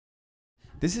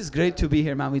This is great to be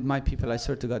here, man, with my people. I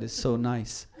swear to God, it's so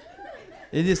nice.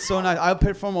 It is so nice. I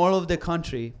perform all over the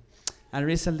country. And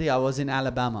recently I was in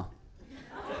Alabama.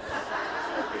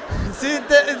 See,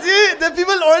 the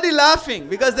people already laughing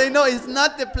because they know it's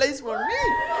not the place for me.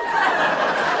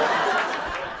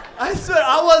 I swear,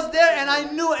 I was there and I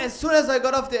knew as soon as I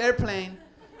got off the airplane,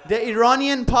 the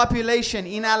Iranian population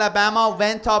in Alabama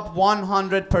went up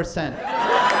 100%.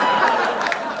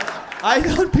 I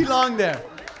don't belong there.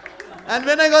 And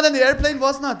when I got on the airplane, it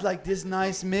was not like this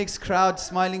nice mixed crowd,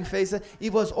 smiling faces.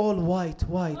 It was all white.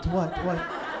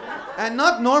 And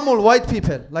not normal white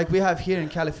people like we have here in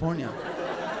California.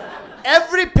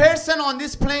 Every person on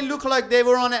this plane looked like they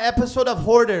were on an episode of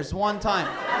Hoarders one time.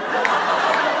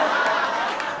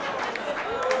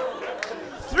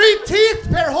 3 teeth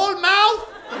per whole mouth.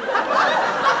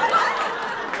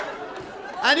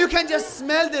 And you can just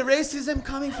smell the racism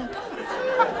coming from...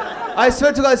 I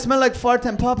swear to God, it smells like fart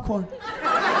and popcorn.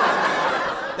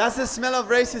 That's the smell of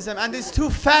racism. And these 2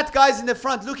 fat guys in the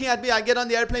front looking at me. I get on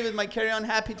the airplane with my carry-on,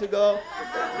 happy to go.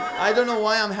 I don't know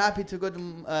why I'm happy to go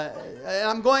to...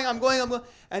 I'm going.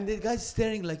 And the guy's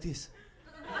staring like this.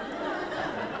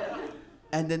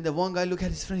 And then the one guy looked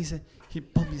at his friend. He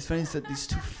bumped his friend and said, these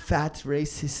 2 fat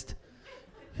racist.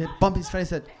 He bumped his friend and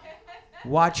said,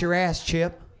 watch your ass,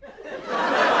 Chip.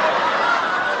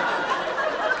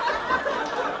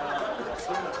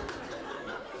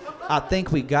 I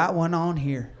think we got one on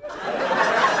here.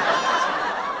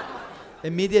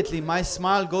 Immediately, my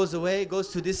smile goes away, goes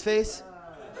to this face.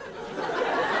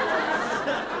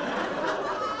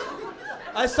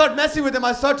 I start messing with him.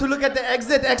 I start to look at the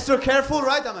exit extra careful,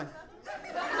 right? I'm like...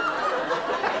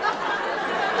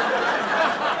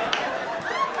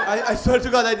 I swear to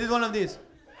God, I did one of these.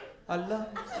 Allah.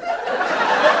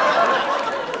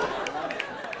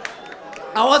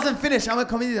 I wasn't finished. I'm a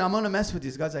comedian. I'm gonna mess with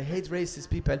these guys. I hate racist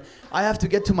people. I have to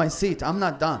get to my seat. I'm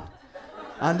not done.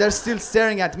 And they're still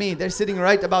staring at me. They're sitting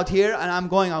right about here, and I'm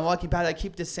walking past. I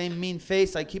keep the same mean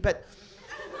face. I keep it.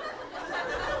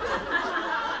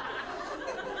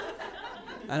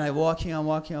 And I'm walking.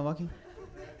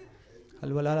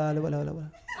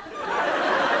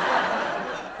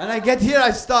 And I get here,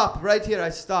 I stop. Right here, I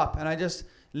stop. And I just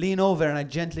lean over and I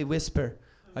gently whisper.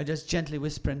 I just gently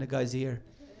whisper in the guy's ear.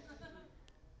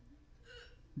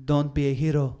 Don't be a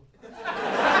hero.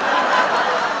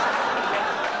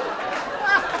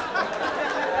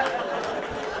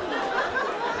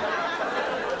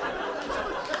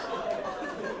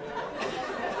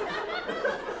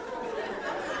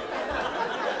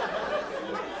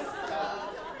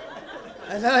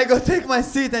 And then I go take my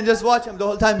seat and just watch him the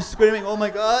whole time screaming, oh my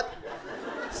God.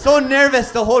 So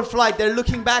nervous the whole flight. They're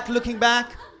looking back.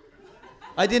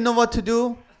 I didn't know what to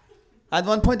do. At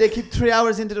one point, they keep 3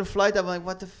 hours into the flight. I'm like,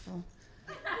 what the fuck?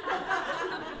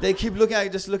 They keep looking. I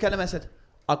just look at them. I said,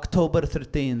 October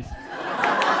 13th.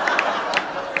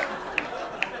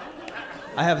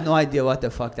 I have no idea what the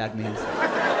fuck that means.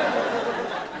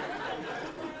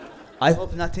 I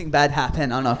hope nothing bad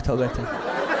happened on October 10th.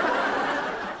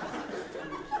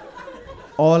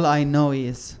 All I know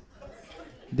is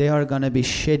they are gonna be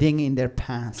shitting in their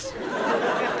pants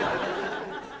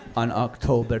on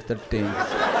October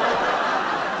 13th.